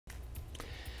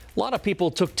A lot of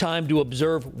people took time to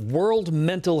observe World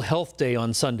Mental Health Day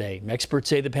on Sunday. Experts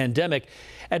say the pandemic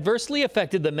adversely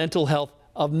affected the mental health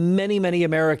of many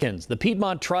Americans. The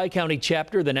Piedmont Tri-County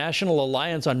chapter of the National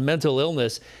Alliance on Mental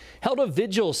Illness held a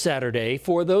vigil Saturday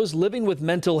for those living with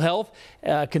mental health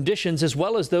conditions, as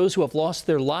well as those who have lost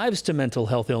their lives to mental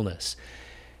health illness.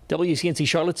 WCNC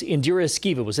Charlotte's Indira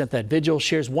Esquiva was at that vigil,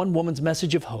 shares one woman's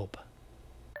message of hope.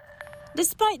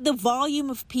 Despite the volume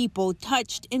of people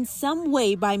touched in some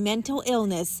way by mental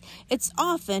illness, it's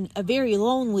often a very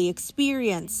lonely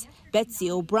experience. Betsey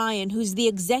O'Brien, who's the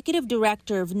executive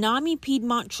director of NAMI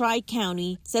Piedmont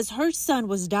Tri-County, says her son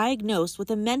was diagnosed with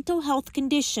a mental health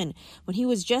condition when he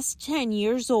was just 10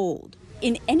 years old.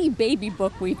 In any baby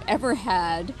book we've ever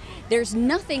had, there's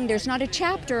not a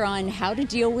chapter on how to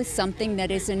deal with something that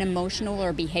is an emotional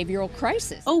or behavioral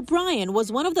crisis. O'Brien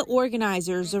was one of the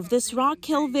organizers of this Rock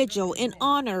Hill Vigil in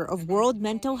honor of World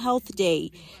Mental Health Day.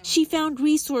 She found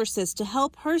resources to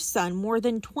help her son more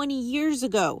than 20 years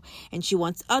ago, and she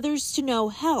wants others to know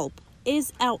help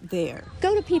is out there.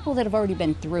 Go to people that have already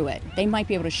been through it. They might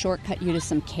be able to shortcut you to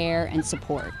some care and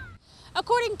support.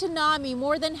 According to NAMI,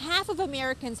 more than half of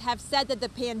Americans have said that the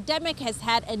pandemic has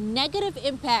had a negative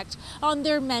impact on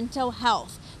their mental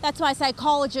health. That's why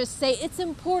psychologists say it's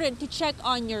important to check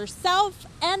on yourself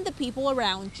and the people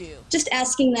around you. Just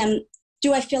asking them,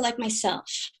 do I feel like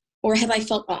myself? Or have I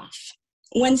felt off?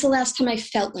 When's the last time I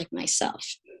felt like myself?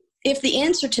 If the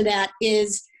answer to that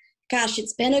is, gosh,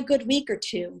 it's been a good week or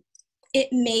two, it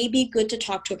may be good to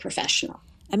talk to a professional.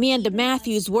 Amanda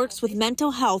Matthews works with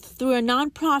mental health through a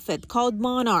nonprofit called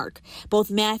Monarch.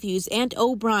 Both Matthews and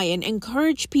O'Brien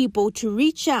encourage people to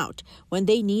reach out when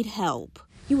they need help.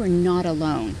 You are not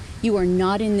alone. You are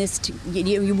not in this,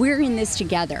 we're in this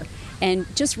together, and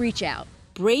just reach out.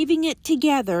 Braving it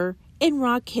together in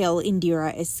Rock Hill,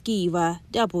 Indira Esquiva,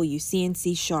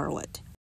 WCNC Charlotte.